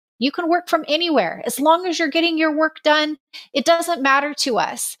You can work from anywhere. As long as you're getting your work done, it doesn't matter to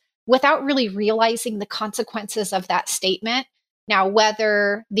us, without really realizing the consequences of that statement. Now,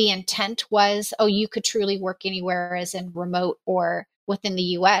 whether the intent was, oh, you could truly work anywhere as in remote or within the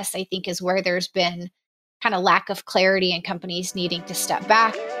US, I think is where there's been kind of lack of clarity and companies needing to step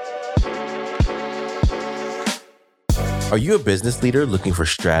back. Are you a business leader looking for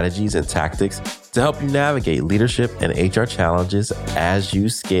strategies and tactics to help you navigate leadership and HR challenges as you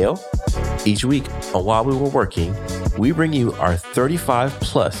scale? Each week on While We Were Working, we bring you our 35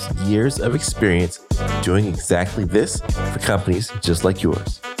 plus years of experience doing exactly this for companies just like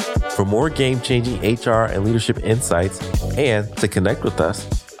yours. For more game-changing HR and leadership insights and to connect with us,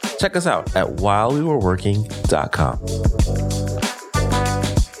 check us out at whilewewereworking.com.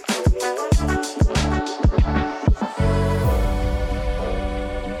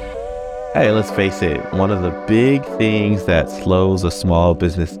 Hey, let's face it, one of the big things that slows a small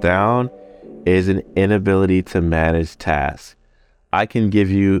business down is an inability to manage tasks. I can give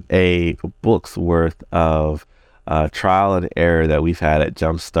you a book's worth of trial and error that we've had at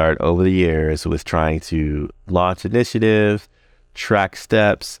Jumpstart over the years with trying to launch initiatives, track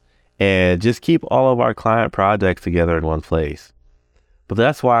steps, and just keep all of our client projects together in one place. But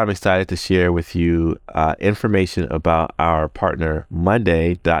that's why I'm excited to share with you information about our partner,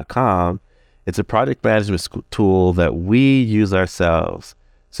 Monday.com. It's a project management tool that we use ourselves.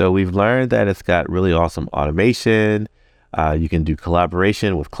 So we've learned that it's got really awesome automation. You can do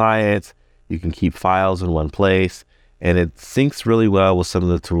collaboration with clients. You can keep files in one place. And it syncs really well with some of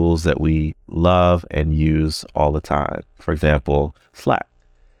the tools that we love and use all the time. For example, Slack.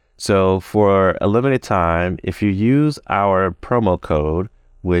 So for a limited time, if you use our promo code,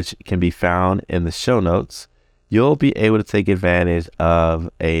 which can be found in the show notes, you'll be able to take advantage of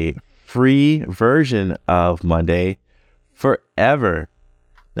a free version of Monday forever.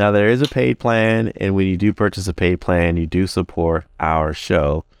 Now, there is a paid plan, and when you do purchase a paid plan, you do support our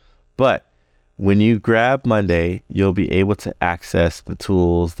show. But when you grab Monday, you'll be able to access the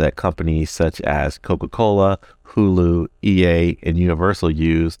tools that companies such as Coca-Cola, Hulu, EA, and Universal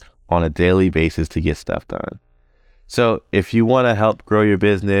use on a daily basis to get stuff done. So if you want to help grow your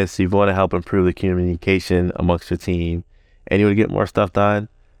business, you want to help improve the communication amongst your team, and you want to get more stuff done,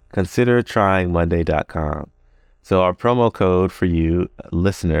 consider trying Monday.com. So our promo code for you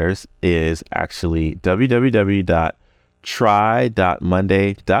listeners is actually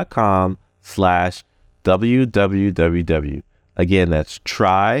www.try.monday.com/www. Again, that's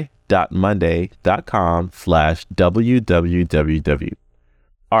try.monday.com/www.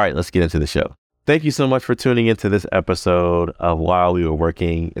 All right, let's get into the show. Thank you so much for tuning into this episode of While We Were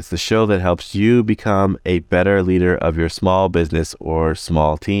Working. It's the show that helps you become a better leader of your small business or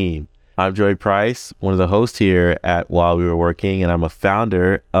small team. I'm Joy Price, one of the hosts here at While We Were Working, and I'm a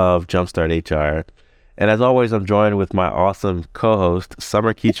founder of Jumpstart HR. And as always, I'm joined with my awesome co-host,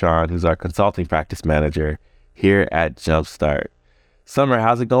 Summer Ketron, who's our consulting practice manager here at Jumpstart. Summer,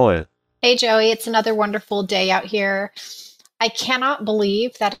 how's it going? Hey, Joey, it's another wonderful day out here. I cannot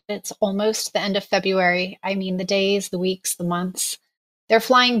believe that it's almost the end of February. I mean, the days, the weeks, the months, they're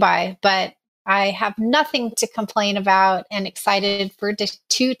flying by, but I have nothing to complain about and excited for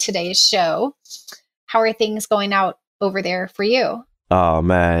today's show. How are things going out over there for you? Oh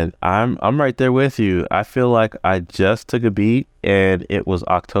man, I'm right there with you. I feel like I just took a beat and it was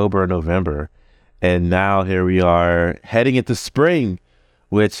October, November. And now here we are heading into spring,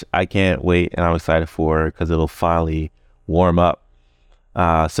 which I can't wait and I'm excited for because it'll finally warm up.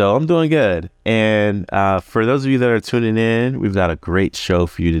 So I'm doing good. And for those of you that are tuning in, we've got a great show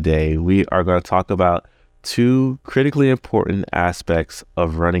for you today. We are going to talk about two critically important aspects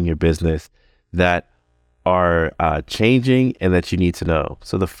of running your business that are changing and that you need to know.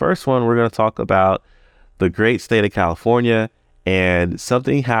 So the first one, we're going to talk about the great state of California, and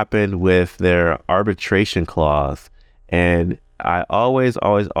something happened with their arbitration clause. And I always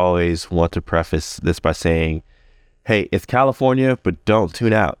want to preface this by saying, hey, it's California, but don't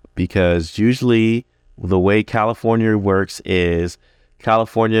tune out, because usually the way California works is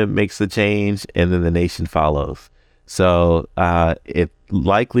California makes the change and then the nation follows. So it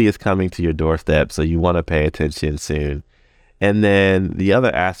likely is coming to your doorstep, so you want to pay attention soon. And then the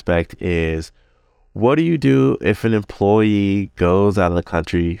other aspect is, what do you do if an employee goes out of the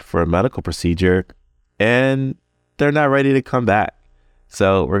country for a medical procedure and they're not ready to come back?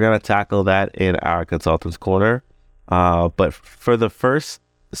 So we're going to tackle that in our Consultants Corner. But for the first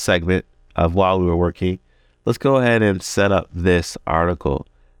segment of While We Were Working, let's go ahead and set up this article.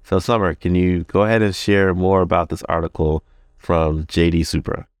 So Summer, can you go ahead and share more about this article from JD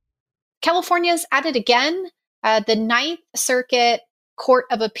Supra? California's at it again. The Ninth Circuit Court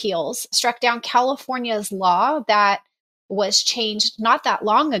of Appeals struck down California's law that was changed not that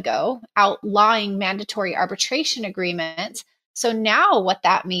long ago, outlawing mandatory arbitration agreements. So now what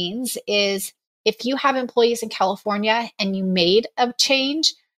that means is if you have employees in California and you made a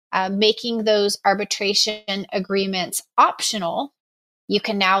change, making those arbitration agreements optional, you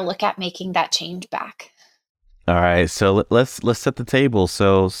can now look at making that change back. All right, so let's set the table.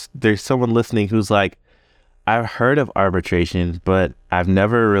 So there's someone listening who's like, I've heard of arbitration, but I've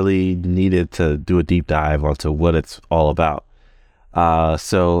never really needed to do a deep dive onto what it's all about.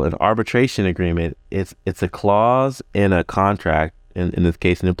 So an arbitration agreement, it's a clause in a contract, in this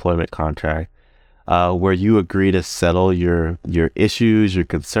case, an employment contract, where you agree to settle your issues, your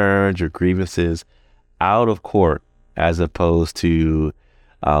concerns, your grievances out of court, as opposed to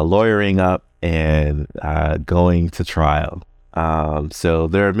lawyering up and going to trial. So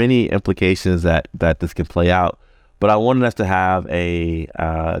there are many implications that this can play out, but I wanted us to have a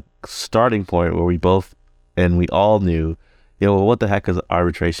starting point where we all knew, what the heck is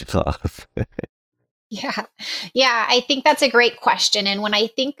arbitration clause? Yeah, I think that's a great question. And when I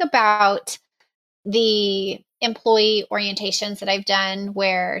think about the employee orientations that I've done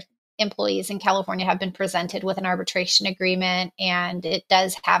where employees in California have been presented with an arbitration agreement, and it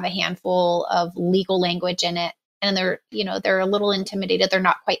does have a handful of legal language in it, and they're a little intimidated, they're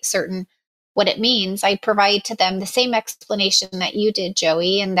not quite certain what it means, I provide to them the same explanation that you did,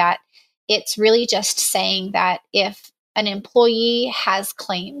 Joey, and that it's really just saying that if an employee has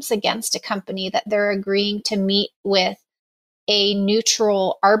claims against a company, that they're agreeing to meet with a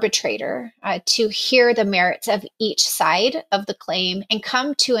neutral arbitrator to hear the merits of each side of the claim and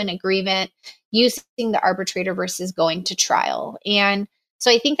come to an agreement using the arbitrator versus going to trial. And so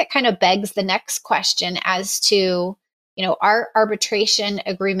I think that kind of begs the next question as to, are arbitration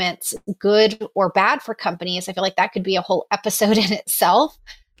agreements good or bad for companies? I feel like that could be a whole episode in itself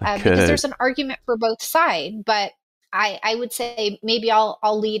because there's an argument for both sides. But I would say maybe I'll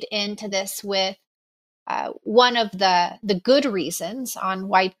lead into this with one of the good reasons on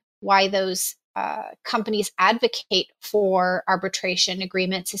why those companies advocate for arbitration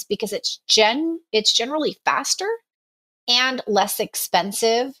agreements is because it's generally faster and less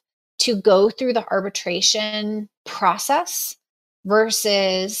expensive to go through the arbitration process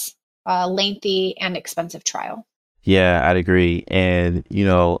versus a lengthy and expensive trial. Yeah, I'd agree. And,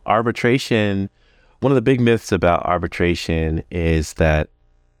 arbitration, one of the big myths about arbitration is that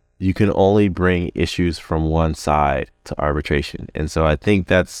you can only bring issues from one side to arbitration. And so I think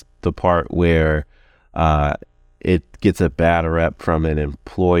that's the part where it gets a bad rep from an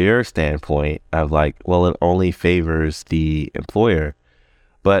employer standpoint of like, well, it only favors the employer.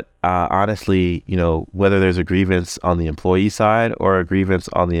 But honestly, whether there's a grievance on the employee side or a grievance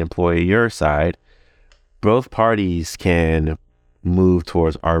on the employer side, both parties can move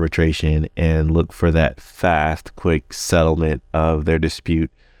towards arbitration and look for that fast, quick settlement of their dispute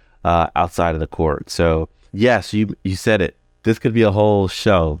outside of the court. So yes, you said it. This could be a whole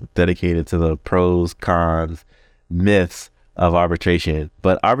show dedicated to the pros, cons, myths of arbitration.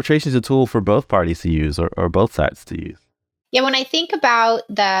 But arbitration is a tool for both parties to use or both sides to use. Yeah, when I think about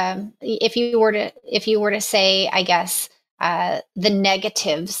if you were to say, I guess, the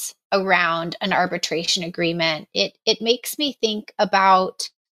negatives around an arbitration agreement, it makes me think about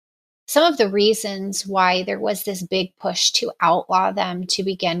some of the reasons why there was this big push to outlaw them to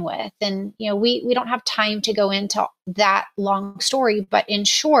begin with. And, we don't have time to go into that long story, but in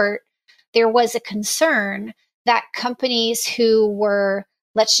short, there was a concern that companies who were,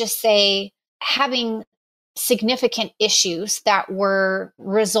 let's just say, having significant issues that were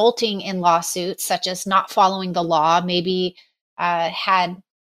resulting in lawsuits, such as not following the law, maybe had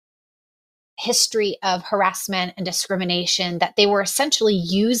history of harassment and discrimination, that they were essentially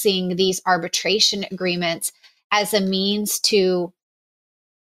using these arbitration agreements as a means to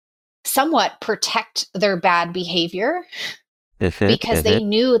somewhat protect their bad behavior because they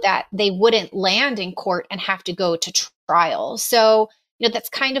knew that they wouldn't land in court and have to go to trial. So, that's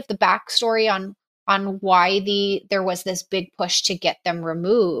kind of the backstory on why there was this big push to get them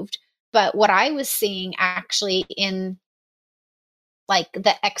removed. But what I was seeing actually in like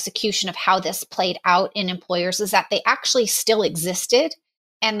the execution of how this played out in employers is that they actually still existed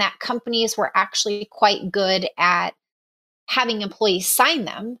and that companies were actually quite good at having employees sign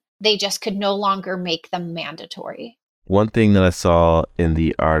them. They just could no longer make them mandatory. One thing that I saw in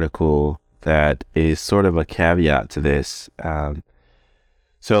the article that is sort of a caveat to this,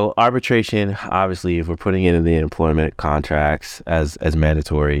 so arbitration, obviously, if we're putting it in the employment contracts as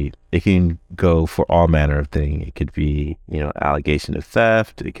mandatory, it can go for all manner of things. It could be, allegation of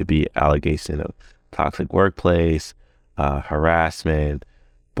theft. It could be allegation of toxic workplace, harassment,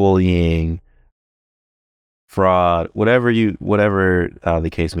 bullying, fraud, whatever the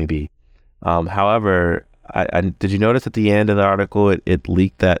case may be. However, did you notice at the end of the article, it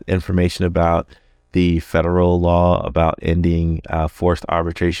leaked that information about the federal law about ending forced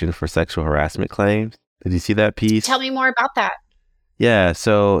arbitration for sexual harassment claims? Did you see that piece? Tell me more about that. Yeah.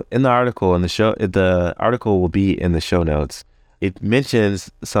 So in the article, the article will be in the show notes. It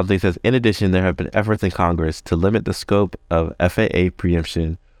mentions something that says, in addition, there have been efforts in Congress to limit the scope of FAA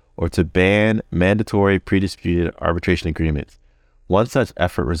preemption or to ban mandatory pre-disputed arbitration agreements. One such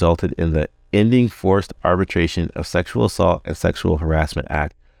effort resulted in the Ending Forced Arbitration of Sexual Assault and Sexual Harassment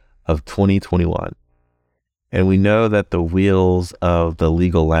Act of 2021. And we know that the wheels of the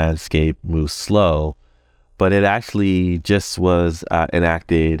legal landscape move slow, but it actually just was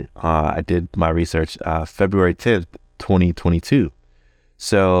enacted. I did my research February 10th, 2022.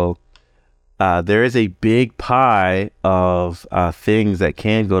 So there is a big pie of things that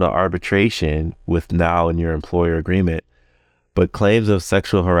can go to arbitration with now in your employer agreement. But claims of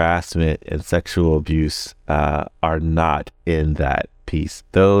sexual harassment and sexual abuse are not in that piece.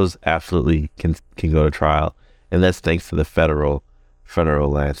 Those absolutely can go to trial, and that's thanks to the federal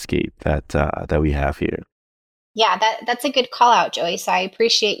landscape that we have here. Yeah, that's a good call out, Joey. So I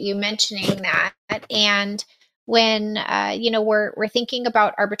appreciate you mentioning that. And when we're thinking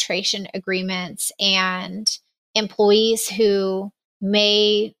about arbitration agreements and employees who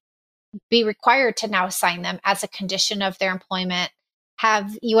may be required to now sign them as a condition of their employment.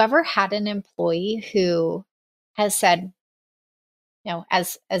 Have you ever had an employee who has said,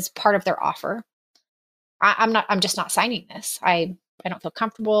 as part of their offer, I'm just not signing this. I don't feel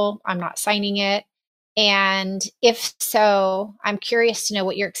comfortable. I'm not signing it. And if so, I'm curious to know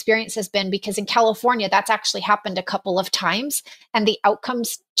what your experience has been, because in California, that's actually happened a couple of times and the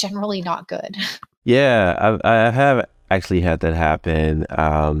outcome's generally not good. Yeah, I have actually had that happen.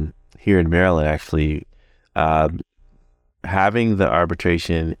 Here in Maryland, actually, having the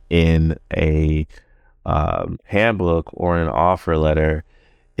arbitration in a handbook or an offer letter,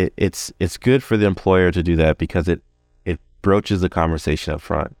 it's good for the employer to do that because it broaches the conversation up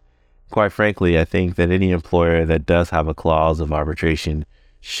front. Quite frankly, I think that any employer that does have a clause of arbitration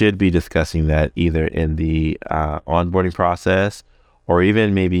should be discussing that either in the onboarding process or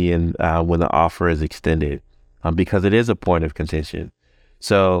even maybe in when the offer is extended, because it is a point of contention.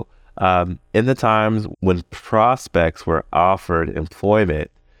 So in the times when prospects were offered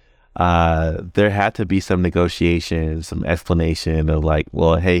employment, there had to be some negotiation, some explanation of like,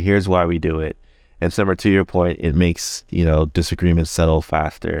 well, hey, here's why we do it. And similar to your point, it makes, disagreements settle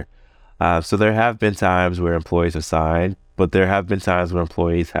faster. So there have been times where employees have signed, but there have been times where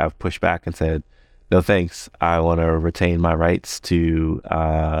employees have pushed back and said, no, thanks. I want to retain my rights to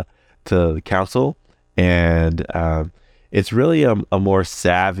counsel. And it's really a more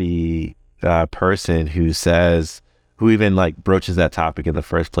savvy person who even like broaches that topic in the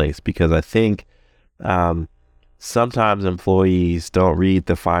first place, because I think sometimes employees don't read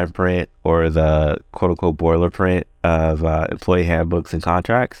the fine print or the quote unquote boilerplate of employee handbooks and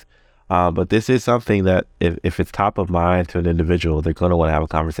contracts. But this is something that if it's top of mind to an individual, they're going to want to have a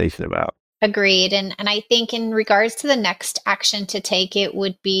conversation about. Agreed. And I think in regards to the next action to take, it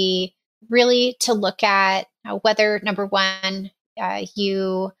would be really to look at whether, number one,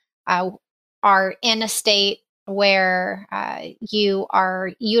 you are in a state where you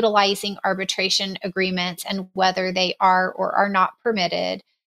are utilizing arbitration agreements and whether they are or are not permitted.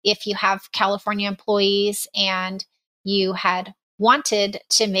 If you have California employees and you had wanted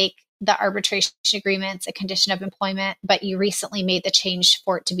to make the arbitration agreements a condition of employment, but you recently made the change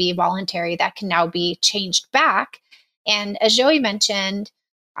for it to be voluntary, that can now be changed back. And as Joey mentioned,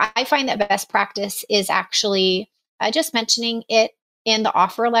 I find that best practice is actually just mentioning it in the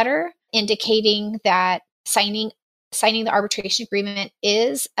offer letter, indicating that signing the arbitration agreement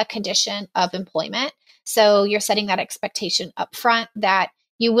is a condition of employment. So you're setting that expectation up front that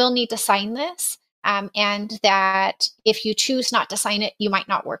you will need to sign this, and that if you choose not to sign it, you might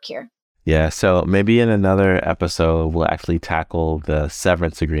not work here. Yeah, so maybe in another episode, we'll actually tackle the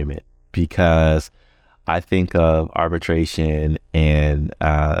severance agreement, because I think of arbitration and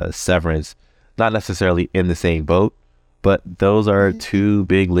severance not necessarily in the same boat, but those are two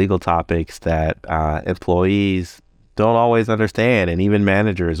big legal topics that employees don't always understand, and even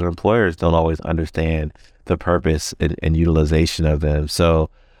managers or employers don't always understand the purpose and utilization of them.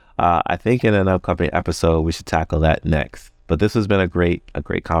 So I think in an upcoming episode, we should tackle that next. But this has been a great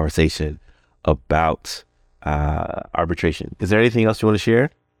conversation about arbitration. Is there anything else you want to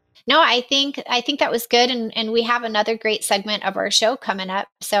share? No, I think that was good. And we have another great segment of our show coming up.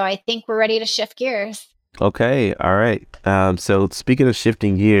 So I think we're ready to shift gears. Okay. All right. So speaking of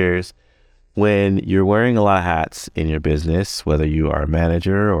shifting gears, when you're wearing a lot of hats in your business, whether you are a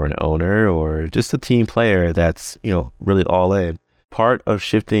manager or an owner or just a team player that's, really all in, part of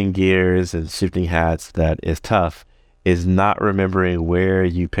shifting gears and shifting hats that is tough is not remembering where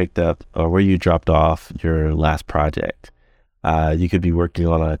you picked up or where you dropped off your last project. You could be working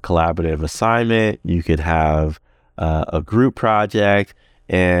on a collaborative assignment. You could have a group project.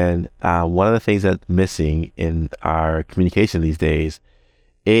 And one of the things that's missing in our communication these days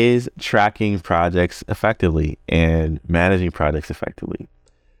is tracking projects effectively and managing projects effectively.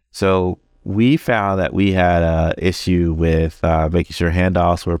 So we found that we had an issue with making sure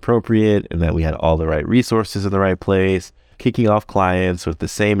handoffs were appropriate and that we had all the right resources in the right place, kicking off clients with the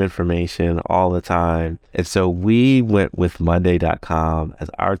same information all the time. And so we went with Monday.com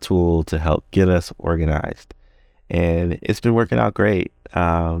as our tool to help get us organized. And it's been working out great.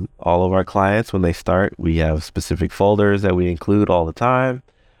 All of our clients, when they start, we have specific folders that we include all the time.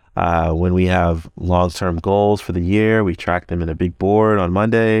 When we have long-term goals for the year, we track them in a big board on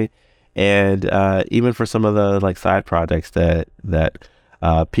Monday. And even for some of the side projects that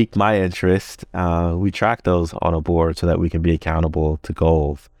piqued my interest, we track those on a board so that we can be accountable to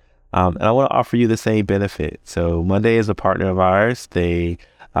goals. And I want to offer you the same benefit. So Monday is a partner of ours. They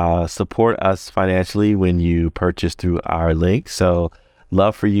support us financially when you purchase through our link. So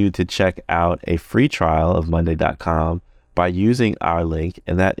love for you to check out a free trial of Monday.com by using our link,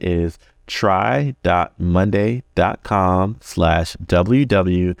 and that is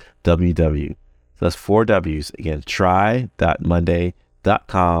try.monday.com/www. So that's 4 W's. Again,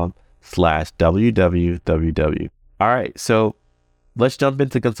 try.monday.com/www. All right, so let's jump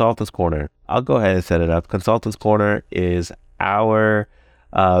into Consultants Corner. I'll go ahead and set it up. Consultants Corner is our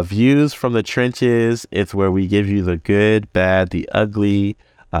views from the trenches. It's where we give you the good, bad, the ugly,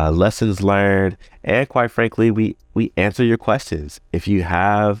 lessons learned, and quite frankly, we answer your questions. If you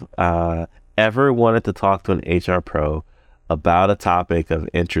have ever wanted to talk to an HR pro about a topic of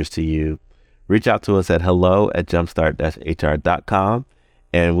interest to you, reach out to us at hello@jumpstart-hr.com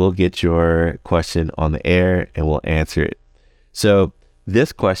and we'll get your question on the air and we'll answer it. So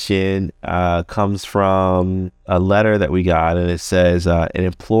this question comes from a letter that we got, and it says, an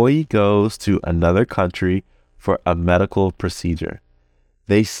employee goes to another country for a medical procedure.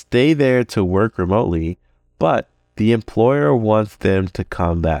 They stay there to work remotely, but the employer wants them to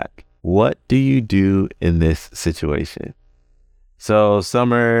come back. What do you do in this situation? So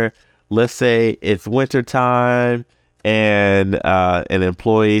Summer, let's say it's winter time and an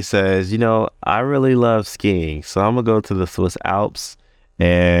employee says, I really love skiing, so I'm going to go to the Swiss Alps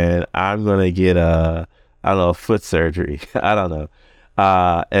and I'm going to get foot surgery. I don't know.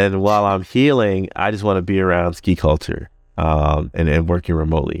 And while I'm healing, I just want to be around ski culture. And working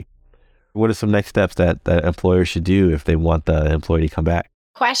remotely. What are some next steps that employers should do if they want the employee to come back?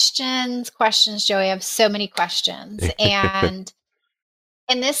 Questions, Joey. I have so many questions. And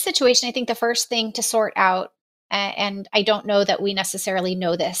in this situation, I think the first thing to sort out, and I don't know that we necessarily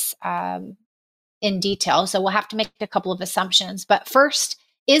know this in detail, so we'll have to make a couple of assumptions. But first,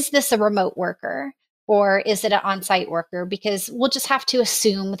 is this a remote worker or is it an on-site worker? Because we'll just have to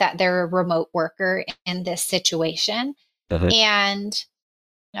assume that they're a remote worker in this situation. And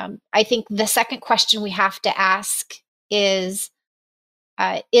I think the second question we have to ask is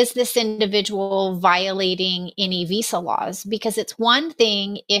this individual violating any visa laws? Because it's one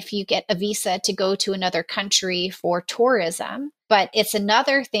thing if you get a visa to go to another country for tourism, but it's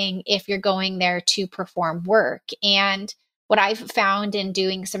another thing if you're going there to perform work. And what I've found in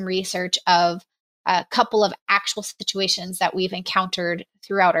doing some research of a couple of actual situations that we've encountered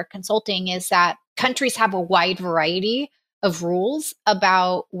throughout our consulting is that countries have a wide variety of rules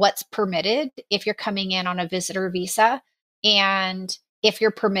about what's permitted if you're coming in on a visitor visa and if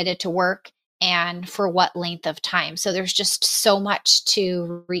you're permitted to work and for what length of time. So there's just so much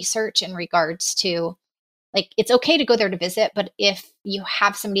to research in regards to, it's okay to go there to visit, but if you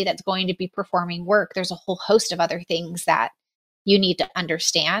have somebody that's going to be performing work, there's a whole host of other things that you need to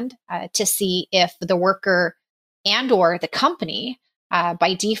understand to see if the worker and or the company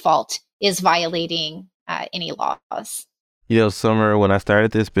by default is violating any laws. Summer, when I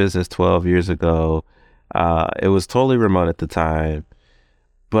started this business 12 years ago, it was totally remote at the time,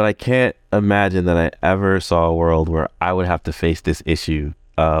 but I can't imagine that I ever saw a world where I would have to face this issue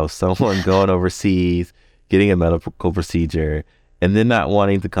of someone going overseas, getting a medical procedure, and then not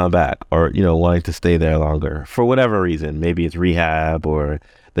wanting to come back or, wanting to stay there longer for whatever reason. Maybe it's rehab or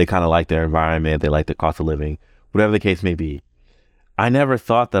they kind of like their environment, they like the cost of living, whatever the case may be. I never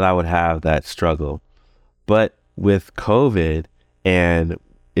thought that I would have that struggle, but with COVID and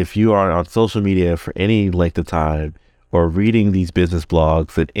if you are on social media for any length of time or reading these business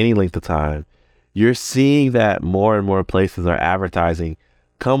blogs at any length of time, you're seeing that more and more places are advertising,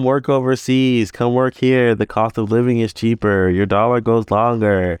 come work overseas, come work here. The cost of living is cheaper. Your dollar goes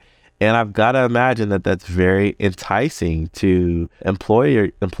longer. And I've got to imagine that that's very enticing to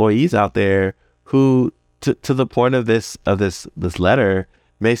employees out there who, to the point of this letter,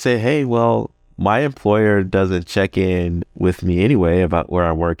 may say, hey, well, my employer doesn't check in with me anyway about where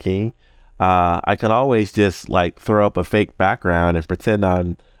I'm working. I can always just like throw up a fake background and pretend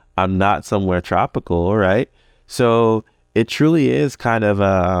I'm not somewhere tropical, right? So it truly is kind of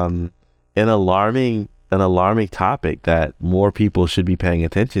an alarming topic that more people should be paying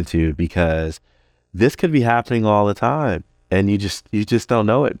attention to, because this could be happening all the time, and you just don't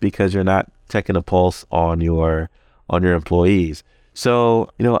know it because you're not checking a pulse on your employees. So,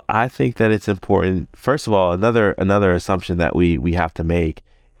 I think that it's important. First of all, another assumption that we have to make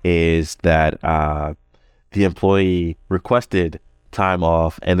is that the employee requested time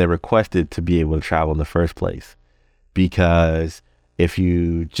off and they requested to be able to travel in the first place. Because if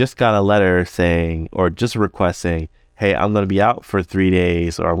you just got a letter saying, or just a request saying, hey, I'm going to be out for 3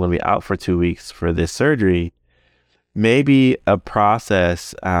 days, or I'm going to be out for 2 weeks for this surgery, maybe a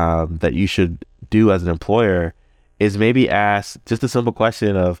process that you should do as an employer is maybe ask just a simple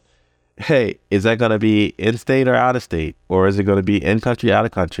question of, hey, is that going to be in state or out of state? Or is it going to be in country, out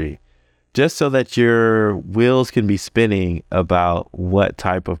of country? Just so that your wheels can be spinning about what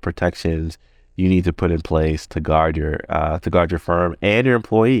type of protections you need to put in place to guard your firm and your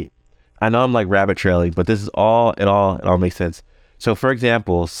employee. I know I'm like rabbit trailing, but this is it all makes sense. So for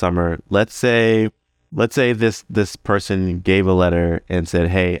example, Summer, let's say this person gave a letter and said,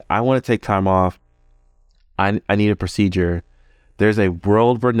 hey, I want to take time off. I need a procedure. There's a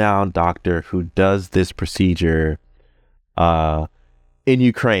world-renowned doctor who does this procedure in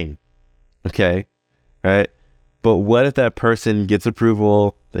Ukraine. Okay, right? But what if that person gets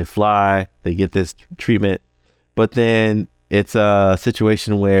approval, they fly, they get this treatment, but then it's a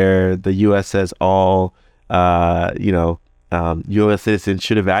situation where the U.S. says all, U.S. citizens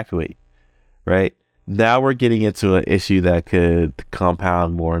should evacuate, right? Now we're getting into an issue that could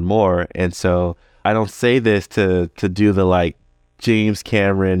compound more and more. And so I don't say this to do the like James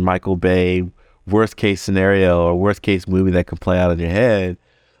Cameron, Michael Bay, worst case scenario or worst case movie that could play out in your head,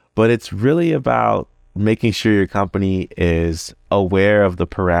 but it's really about making sure your company is aware of the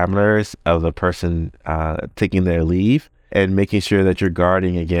parameters of the person taking their leave, and making sure that you're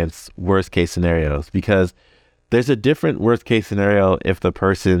guarding against worst case scenarios, because there's a different worst case scenario if the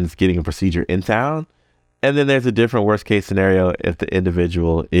person's getting a procedure in town, and then there's a different worst case scenario if the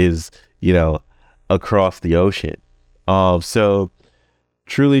individual is, across the ocean. So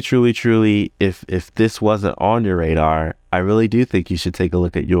truly, if this wasn't on your radar, I really do think you should take a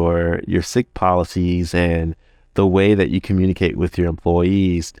look at your sick policies and the way that you communicate with your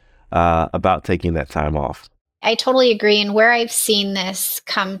employees about taking that time off. I totally agree. And where I've seen this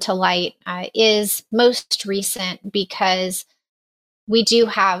come to light is most recent, because we do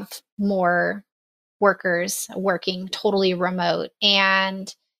have more workers working totally remote.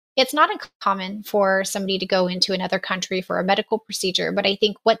 And it's not uncommon for somebody to go into another country for a medical procedure. But I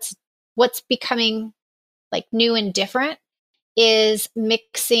think what's becoming like new and different is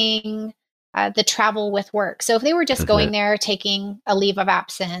mixing the travel with work. So if they were just going there, taking a leave of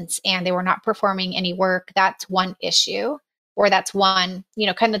absence, and they were not performing any work, that's one issue, or that's one,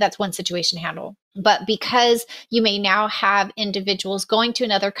 that's one situation to handle. But because you may now have individuals going to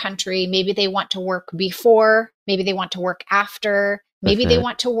another country, maybe they want to work before, maybe they want to work after, maybe they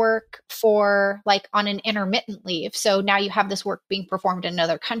want to work for like on an intermittent leave. So now you have this work being performed in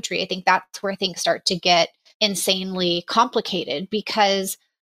another country. I think that's where things start to get insanely complicated, because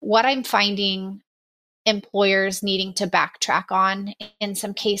what I'm finding employers needing to backtrack on in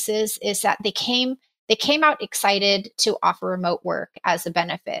some cases is that they came out excited to offer remote work as a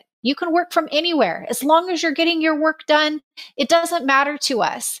benefit. You can work from anywhere as long as you're getting your work done. It doesn't matter to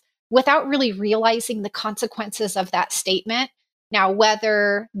us, without really realizing the consequences of that statement. Now,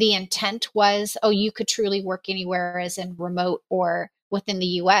 whether the intent was, oh, you could truly work anywhere as in remote or within the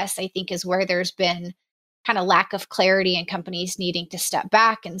US, I think is where there's been kind of lack of clarity and companies needing to step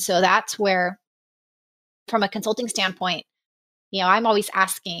back. And so that's where, from a consulting standpoint, I'm always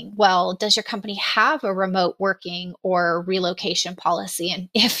asking, well, does your company have a remote working or relocation policy? And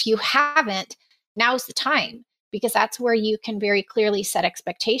if you haven't, now's the time, because that's where you can very clearly set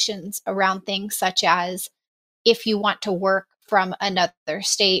expectations around things such as, if you want to work from another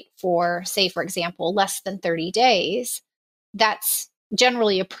state for, say, for example, less than 30 days, that's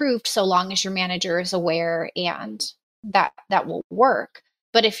generally approved so long as your manager is aware, and that will work.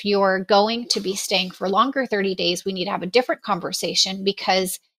 But if you're going to be staying for longer 30 days, we need to have a different conversation,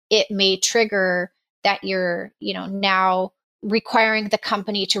 because it may trigger that you're, now requiring the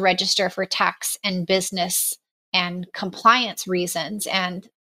company to register for tax and business and compliance reasons. And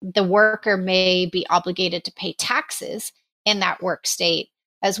the worker may be obligated to pay taxes in that work state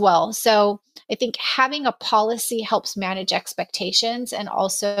as well. So I think having a policy helps manage expectations, and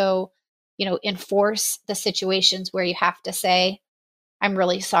also, enforce the situations where you have to say, I'm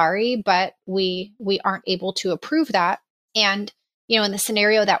really sorry, but we aren't able to approve that. And, in the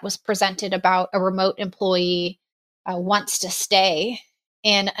scenario that was presented about a remote employee wants to stay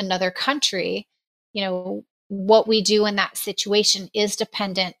in another country, what we do in that situation is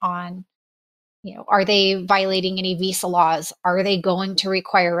dependent on, are they violating any visa laws? Are they going to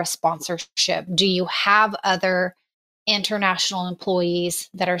require a sponsorship? Do you have other international employees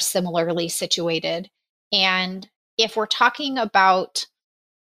that are similarly situated? And if we're talking about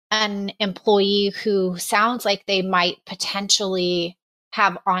an employee who sounds like they might potentially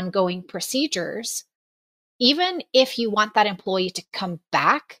have ongoing procedures, even if you want that employee to come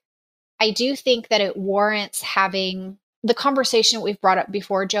back, I do think that it warrants having the conversation we've brought up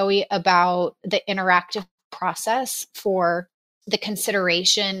before, Joey, about the interactive process for the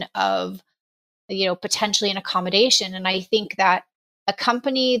consideration of, potentially an accommodation. And I think that a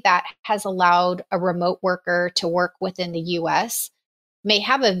company that has allowed a remote worker to work within the US may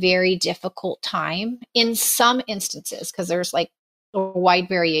have a very difficult time in some instances, because there's like a wide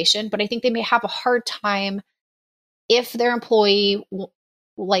variation, but I think they may have a hard time if their employee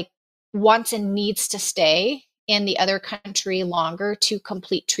wants and needs to stay in the other country longer to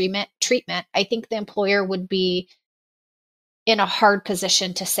complete treatment. I think the employer would be in a hard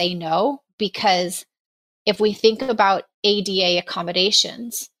position to say no, because if we think about ADA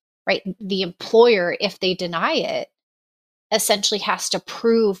accommodations, right, the employer, if they deny it, essentially has to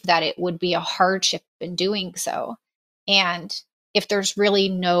prove that it would be a hardship in doing so. And if there's really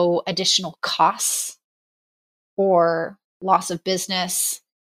no additional costs or loss of business,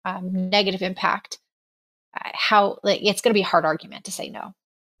 negative impact, it's going to be a hard argument to say no.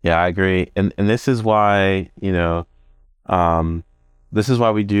 Yeah, I agree. And this is why, this is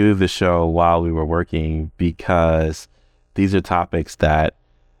why we do the show while we were working, because these are topics that,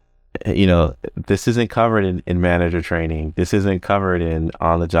 this isn't covered in manager training. This isn't covered in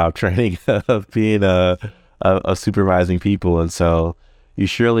on-the-job training of being a supervising people. And so you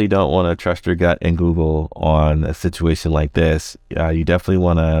surely don't want to trust your gut and Google on a situation like this. You definitely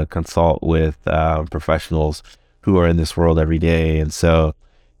want to consult with professionals who are in this world every day. And so,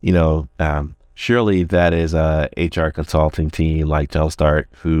 surely that is a HR consulting team like Jumpstart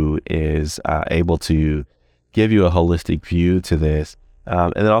who is able to give you a holistic view to this.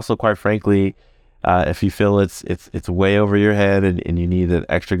 And then also, quite frankly, if you feel it's way over your head and you need an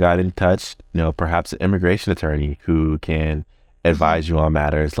extra guiding touch, perhaps an immigration attorney who can advise you on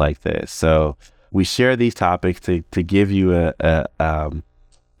matters like this. So we share these topics to give you a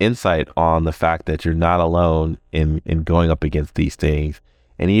insight on the fact that you're not alone in going up against these things.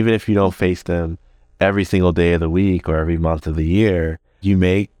 And even if you don't face them every single day of the week or every month of the year, you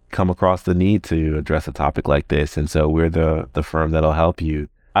may come across the need to address a topic like this. And so we're the firm that'll help you.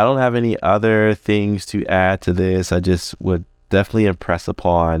 I don't have any other things to add to this. I just would definitely impress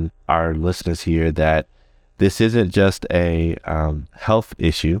upon our listeners here that this isn't just a health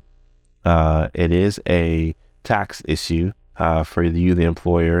issue. It is a tax issue for you, the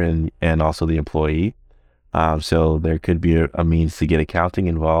employer, and also the employee. So there could be a means to get accounting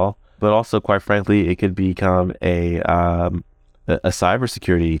involved, but also, quite frankly, it could become a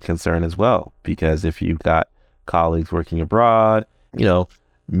cybersecurity concern as well, because if you've got colleagues working abroad,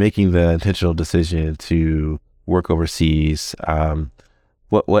 making the intentional decision to work overseas,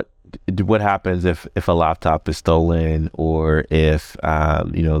 what happens if a laptop is stolen, or if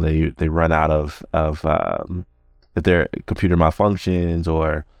they run out of if their computer malfunctions,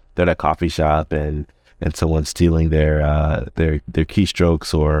 or they're at a coffee shop and someone's stealing their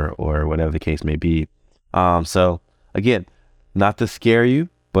keystrokes or whatever the case may be. So again, not to scare you,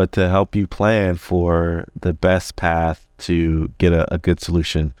 but to help you plan for the best path to get a good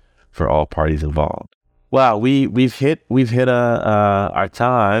solution for all parties involved. Wow, we've hit our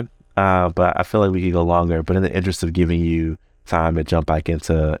time, but I feel like we could go longer. But in the interest of giving you time to jump back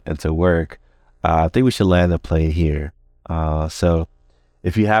into work, I think we should land the plane here. So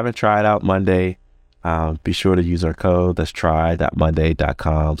if you haven't tried out Monday, be sure to use our code. That's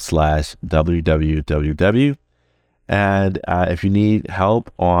try.monday.com/www. And if you need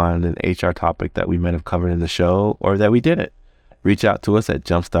help on an HR topic that we might have covered in the show or that we didn't, reach out to us at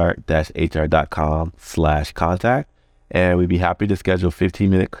jumpstart-hr.com/contact, and we'd be happy to schedule a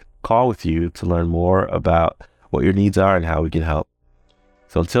 15-minute call with you to learn more about what your needs are and how we can help.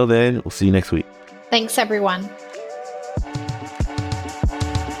 So until then, we'll see you next week. Thanks, everyone.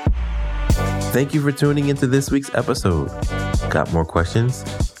 Thank you for tuning into this week's episode. Got more questions?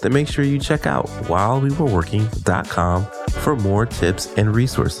 Then make sure you check out whilewewereworking.com for more tips and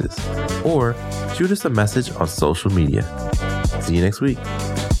resources, or shoot us a message on social media. See you next week.